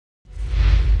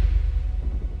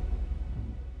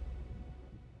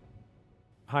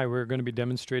Hi, we're going to be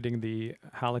demonstrating the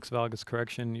hallux valgus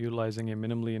correction utilizing a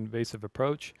minimally invasive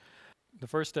approach. The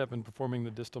first step in performing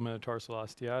the distal metatarsal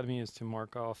osteotomy is to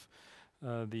mark off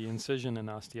the incision and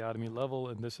osteotomy level,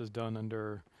 and this is done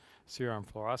under C-arm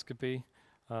fluoroscopy.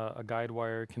 A guide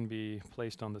wire can be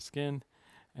placed on the skin,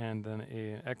 and then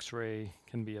an X-ray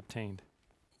can be obtained.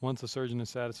 Once the surgeon is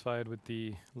satisfied with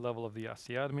the level of the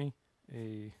osteotomy,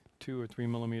 a 2 or 3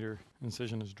 millimeter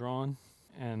incision is drawn,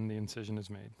 and the incision is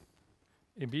made.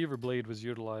 A beaver blade was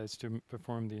utilized to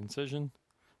perform the incision.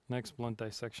 Next, blunt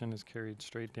dissection is carried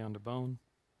straight down to bone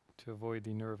to avoid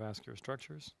the neurovascular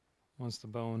structures. Once the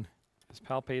bone is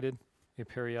palpated, a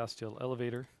periosteal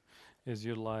elevator is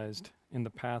utilized in the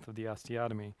path of the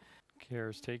osteotomy. Care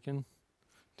is taken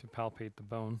to palpate the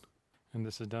bone, and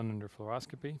this is done under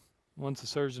fluoroscopy. Once the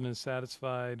surgeon is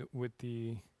satisfied with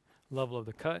the level of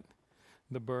the cut,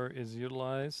 the burr is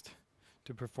utilized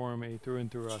to perform a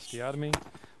through-and-through osteotomy.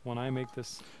 When I make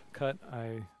this cut,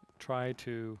 I try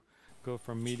to go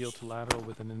from medial to lateral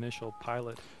with an initial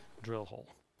pilot drill hole.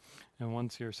 And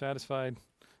once you're satisfied,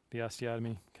 the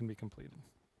osteotomy can be completed.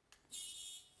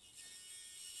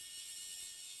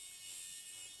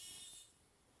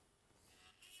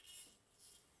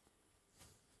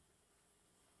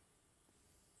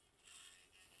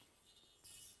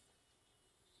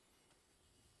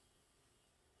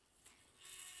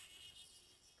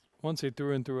 Once a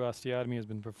through-and-through osteotomy has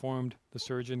been performed, the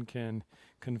surgeon can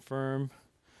confirm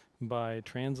by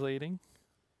translating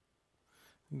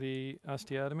the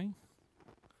osteotomy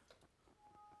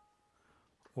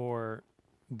or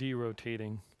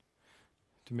derotating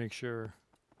to make sure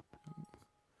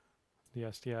the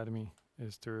osteotomy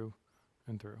is through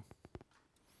and through.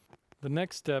 The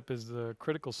next step is the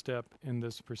critical step in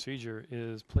this procedure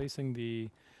is placing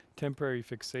the temporary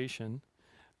fixation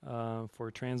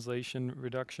for translation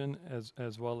reduction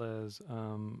as well as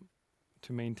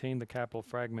to maintain the capital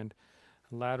fragment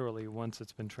laterally once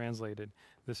it's been translated.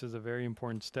 This is a very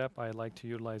important step. I like to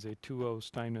utilize a 2-0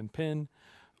 Steinman pin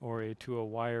or a 2-0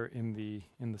 wire in the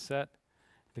set.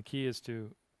 The key is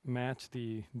to match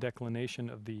the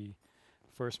declination of the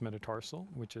first metatarsal,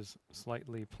 which is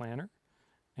slightly planar,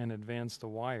 and advance the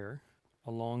wire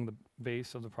along the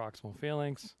base of the proximal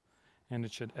phalanx, and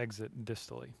it should exit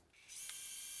distally.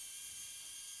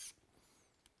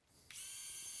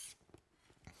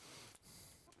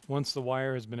 Once the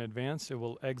wire has been advanced, it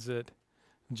will exit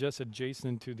just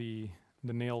adjacent to the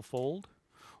nail fold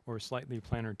or slightly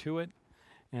planar to it,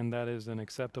 and that is an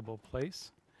acceptable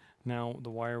place. Now the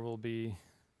wire will be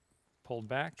pulled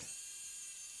back,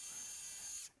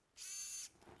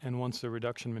 and once the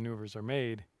reduction maneuvers are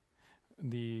made,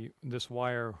 this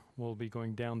wire will be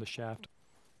going down the shaft.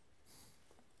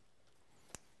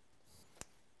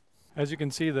 As you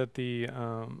can see that the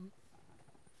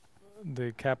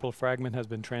capital fragment has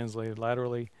been translated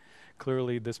laterally.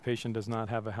 Clearly this patient does not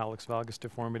have a hallux valgus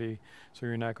deformity, so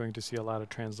you're not going to see a lot of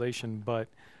translation, but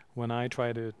when I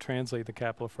try to translate the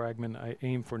capital fragment, I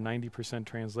aim for 90%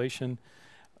 translation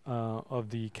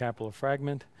of the capital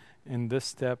fragment. In this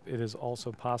step, it is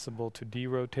also possible to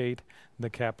derotate the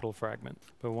capital fragment.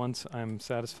 But once I'm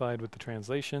satisfied with the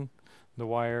translation, the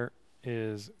wire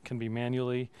can be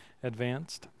manually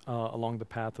advanced along the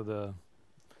path of the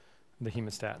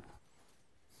hemostat.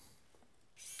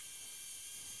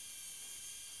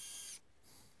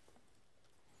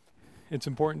 It's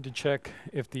important to check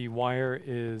if the wire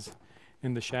is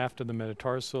in the shaft of the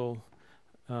metatarsal.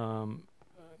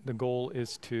 The goal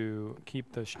is to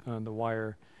keep the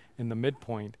wire in the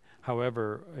midpoint.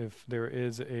 However, if there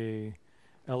is a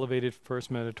elevated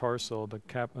first metatarsal,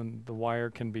 the wire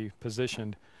can be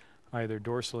positioned either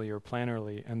dorsally or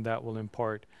planarly, and that will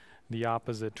impart the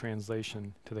opposite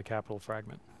translation to the capital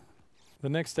fragment. The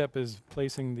next step is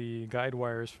placing the guide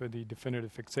wires for the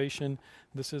definitive fixation.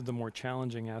 This is the more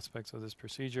challenging aspects of this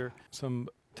procedure. Some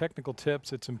technical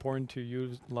tips: it's important to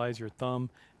utilize your thumb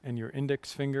and your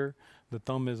index finger. The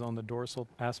thumb is on the dorsal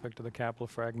aspect of the capital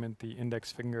fragment, the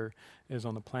index finger is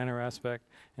on the planar aspect,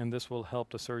 and this will help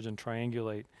the surgeon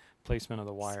triangulate placement of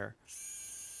the wire.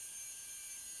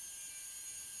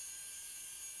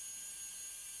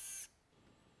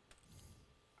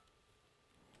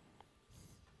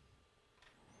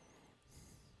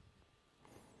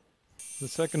 The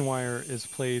second wire is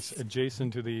placed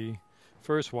adjacent to the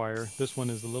first wire. This one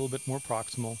is a little bit more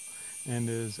proximal and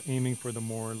is aiming for the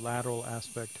more lateral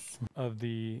aspect of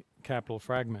the capital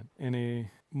fragment. In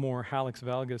a more hallux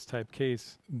valgus type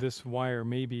case, this wire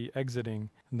may be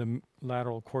exiting the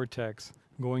lateral cortex,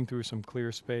 going through some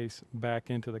clear space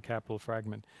back into the capital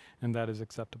fragment, and that is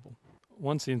acceptable.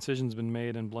 Once the incision's been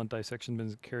made and blunt dissection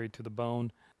been carried to the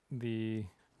bone, the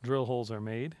drill holes are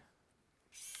made.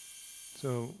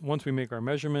 So once we make our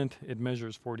measurement, it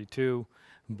measures 42,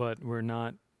 but we're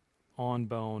not on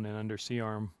bone and under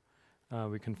C-arm.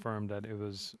 We confirmed that it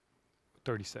was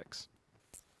 36.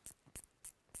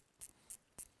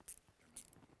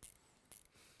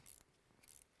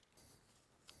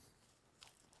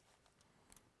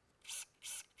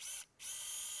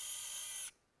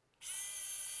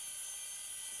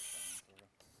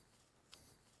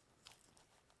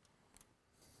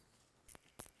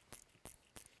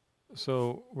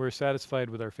 So we're satisfied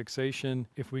with our fixation.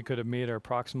 If we could have made our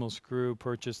proximal screw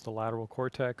purchase the lateral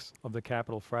cortex of the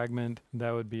capital fragment, that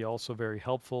would be also very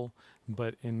helpful.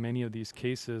 But in many of these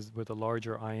cases with a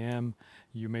larger IM,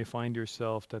 you may find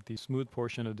yourself that the smooth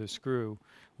portion of the screw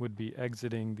would be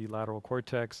exiting the lateral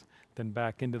cortex, then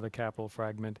back into the capital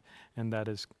fragment, and that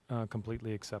is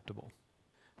completely acceptable.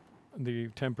 The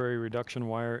temporary reduction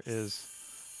wire is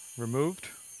removed,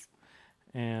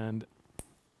 and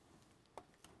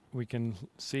we can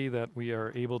see that we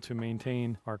are able to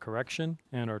maintain our correction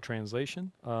and our translation.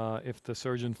 If the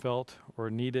surgeon felt or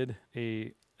needed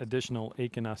a additional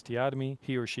Akin osteotomy,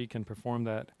 he or she can perform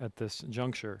that at this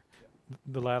juncture.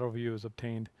 The lateral view is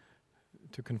obtained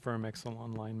to confirm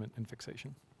excellent alignment and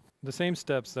fixation. The same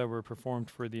steps that were performed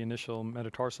for the initial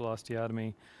metatarsal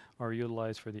osteotomy are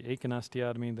utilized for the Akin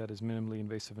osteotomy that is minimally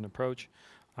invasive in approach.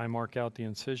 I mark out the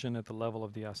incision at the level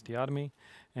of the osteotomy,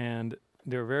 and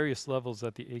there are various levels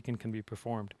that the Akin can be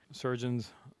performed.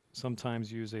 Surgeons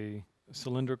sometimes use a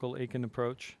cylindrical Akin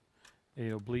approach,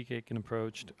 an oblique Akin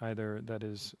approach, either that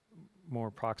is more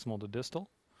proximal to distal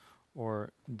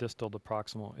or distal to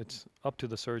proximal. It's up to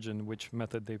the surgeon which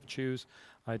method they choose.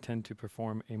 I tend to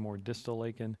perform a more distal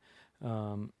Akin,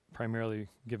 primarily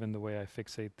given the way I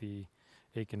fixate the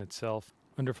Akin itself.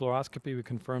 Under fluoroscopy, we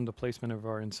confirm the placement of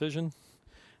our incision,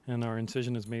 and our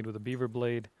incision is made with a beaver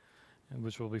blade,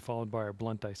 which will be followed by our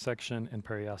blunt dissection and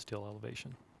periosteal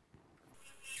elevation.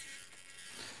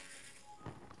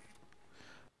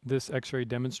 This x-ray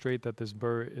demonstrates that this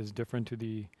burr is different to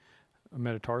the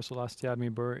metatarsal osteotomy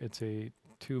burr. It's a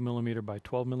 2 millimeter by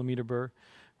 12 millimeter burr,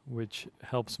 which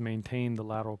helps maintain the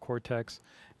lateral cortex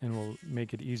and will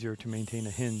make it easier to maintain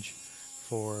a hinge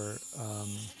for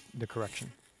the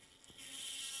correction.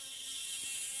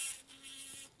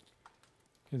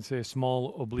 It's a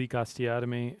small oblique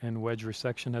osteotomy and wedge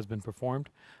resection has been performed.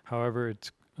 However,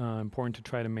 it's important to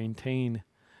try to maintain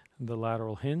the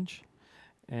lateral hinge,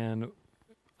 and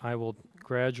I will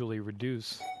gradually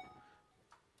reduce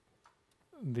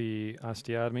the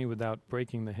osteotomy without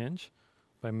breaking the hinge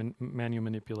by manual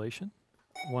manipulation.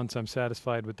 Once I'm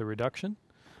satisfied with the reduction,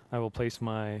 I will place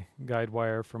my guide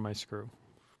wire for my screw.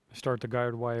 I start the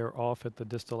guide wire off at the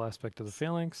distal aspect of the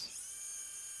phalanx,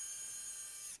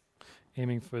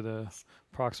 aiming for the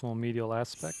proximal medial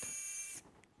aspect.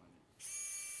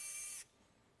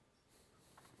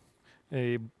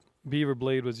 A beaver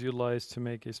blade was utilized to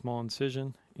make a small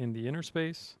incision in the inner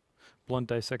space. Blunt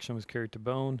dissection was carried to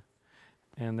bone,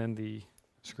 and then the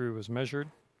screw was measured.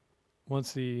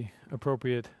 Once the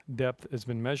appropriate depth has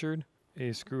been measured,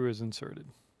 a screw is inserted.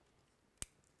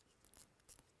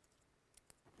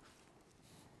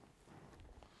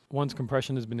 Once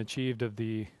compression has been achieved of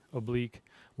the oblique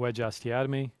wedge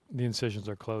osteotomy, the incisions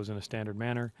are closed in a standard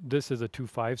manner. This is a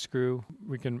 2.5 screw.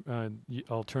 We can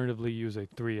alternatively use a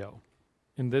 3.0.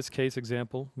 In this case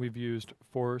example, we've used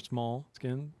 4 small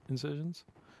skin incisions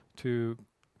to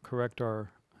correct our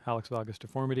hallux valgus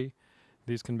deformity.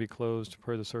 These can be closed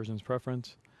per the surgeon's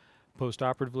preference.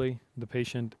 Post-operatively, the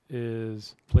patient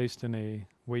is placed in a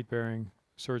weight-bearing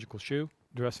surgical shoe.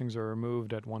 Dressings are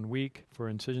removed at 1 week for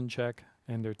incision check,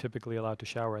 and they're typically allowed to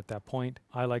shower at that point.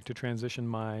 I like to transition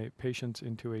my patients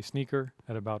into a sneaker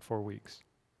at about 4 weeks.